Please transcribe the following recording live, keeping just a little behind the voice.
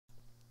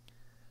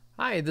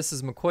Hi, this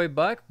is McCoy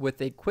Buck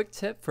with a quick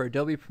tip for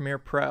Adobe Premiere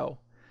Pro.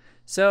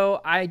 So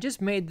I just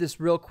made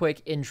this real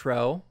quick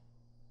intro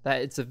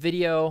that it's a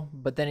video,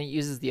 but then it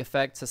uses the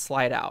effect to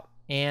slide out.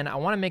 And I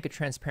want to make a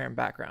transparent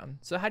background.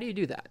 So how do you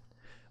do that?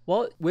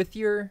 Well, with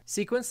your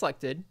sequence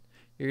selected,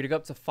 you're going to go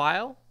up to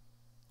File,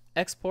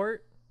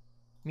 Export,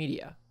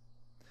 Media.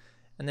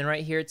 And then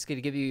right here, it's going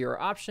to give you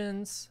your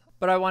options.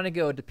 But I want to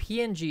go to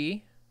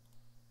PNG,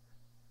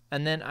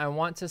 and then I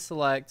want to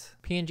select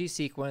PNG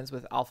Sequence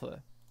with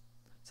Alpha.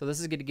 So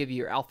this is going to give you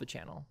your alpha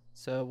channel.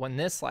 So when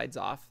this slides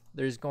off,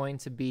 there's going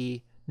to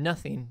be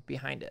nothing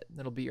behind it.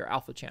 It'll be your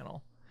alpha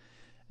channel.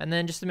 And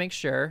then just to make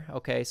sure,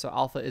 okay, so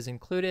alpha is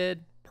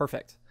included.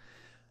 Perfect.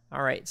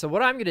 All right, so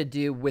what I'm going to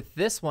do with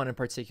this one in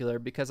particular,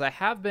 because I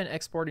have been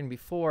exporting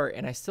before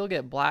and I still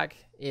get black,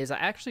 is I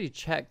actually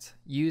checked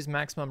use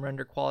maximum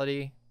render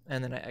quality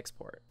and then I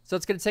export. So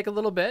it's going to take a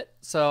little bit.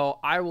 So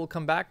I will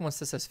come back once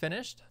this is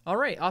finished. All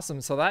right,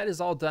 awesome. So that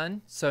is all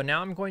done. So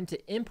now I'm going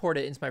to import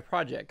it into my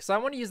project because I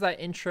want to use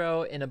that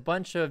intro in a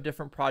bunch of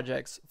different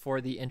projects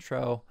for the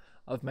intro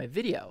of my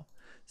video.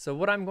 So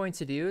what I'm going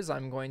to do is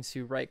I'm going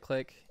to right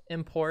click,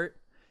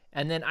 import,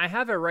 and then I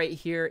have it right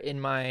here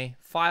in my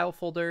file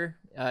folder.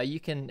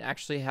 You can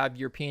actually have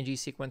your PNG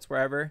sequence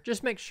wherever.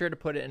 Just make sure to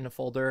put it in a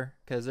folder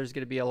because there's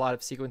going to be a lot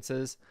of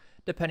sequences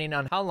depending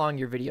on how long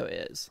your video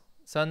is.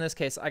 So in this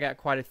case, I got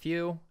quite a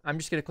few. I'm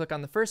just going to click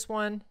on the first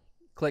one,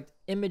 click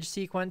image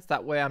sequence.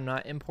 That way I'm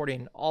not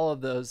importing all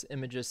of those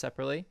images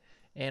separately.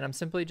 And I'm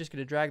simply just going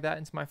to drag that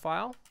into my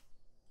file.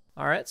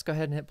 All right, let's go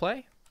ahead and hit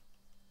play.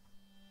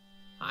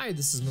 Hi,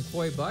 this is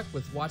McCoy Buck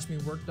with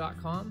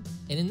WatchMeWork.com.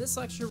 And in this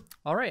lecture,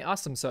 all right,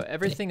 awesome. So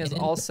everything is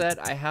all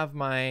set. I have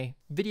my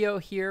video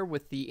here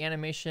with the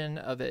animation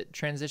of it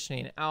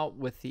transitioning out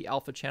with the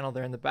alpha channel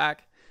there in the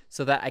back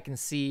so that I can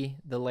see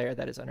the layer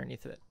that is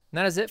underneath it. And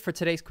that is it for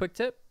today's quick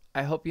tip.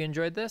 I hope you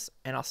enjoyed this,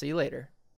 and I'll see you later.